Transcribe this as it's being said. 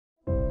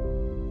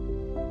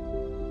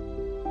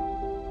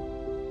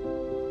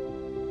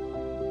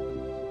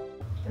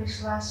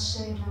пришла с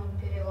шейным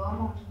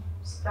переломом,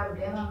 с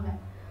проблемами.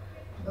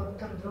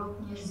 Доктор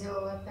Dhruv мне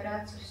сделал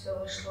операцию, все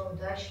вышло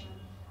удачно.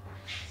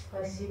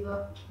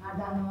 Спасибо. На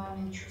данный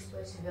момент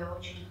чувствую себя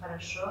очень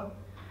хорошо.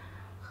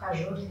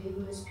 Хожу,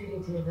 двигаюсь,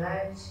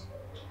 передвигаюсь.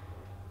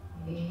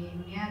 И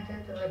мне от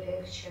этого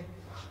легче.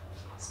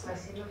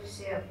 Спасибо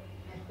всем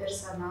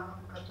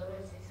медперсоналам, которые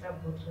здесь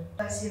работают.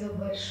 Спасибо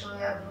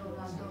большое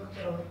огромное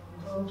доктору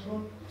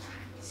Dhruv,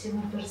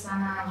 всему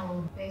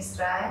персоналу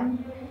PSRI.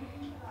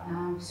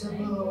 Все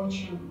было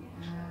очень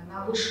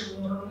на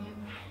высшем уровне.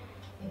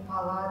 И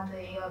палата,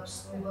 и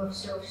обслуга,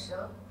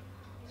 все-все.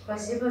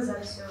 Спасибо за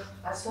все,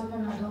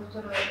 особенно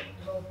доктору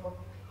Dhruv.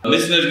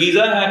 Miss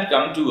Nargisa had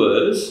come to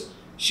us.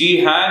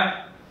 She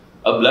had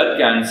a blood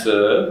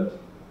cancer,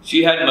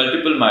 she had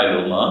multiple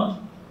myeloma,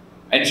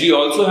 and she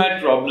also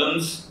had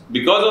problems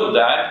because of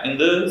that in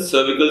the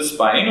cervical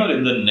spine or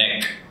in the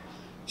neck.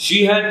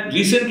 She had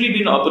recently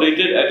been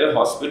operated at a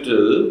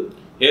hospital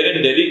here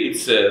in Delhi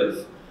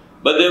itself,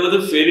 but there was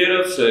a failure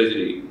of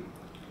surgery.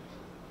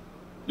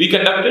 We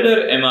conducted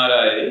her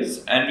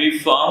MRIs and we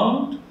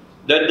found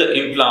that the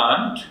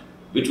implant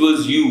which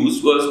was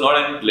used was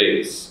not in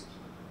place.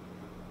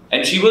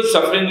 And she was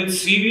suffering with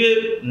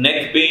severe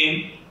neck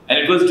pain, and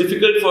it was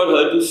difficult for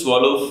her to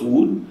swallow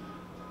food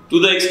to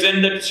the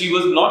extent that she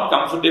was not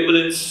comfortable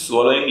in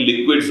swallowing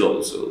liquids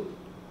also.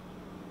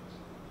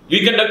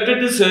 We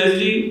conducted the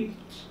surgery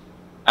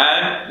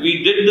and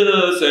we did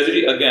the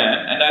surgery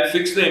again, and I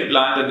fixed the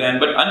implant again,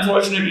 but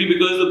unfortunately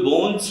because the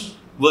bones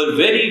were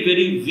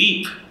very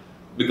weak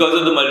because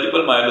of the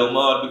multiple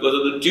myeloma or because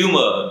of the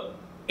tumor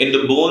in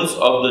the bones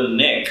of the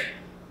neck,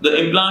 the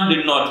implant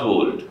did not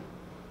hold.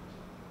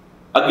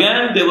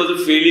 Again, there was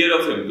a failure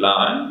of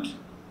implant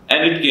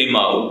and it came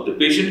out. The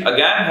patient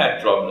again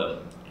had problem.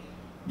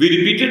 We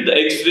repeated the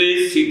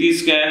X-rays, CT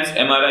scans,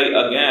 MRI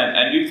again,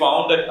 and we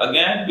found that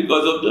again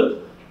because of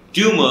the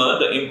tumor,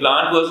 the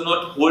implant was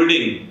not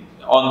holding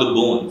on the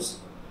bones.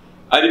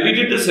 I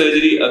repeated the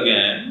surgery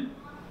again,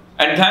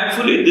 and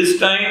thankfully this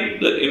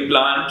time the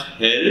implant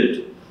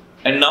held,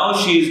 and now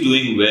she is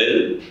doing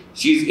well.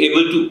 She is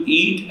able to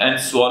eat and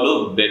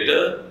swallow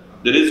better.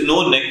 There is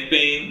no neck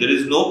pain, there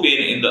is no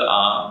pain in the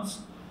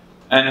arms,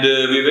 and we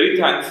are very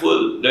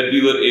thankful that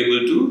we were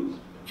able to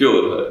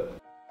cure her.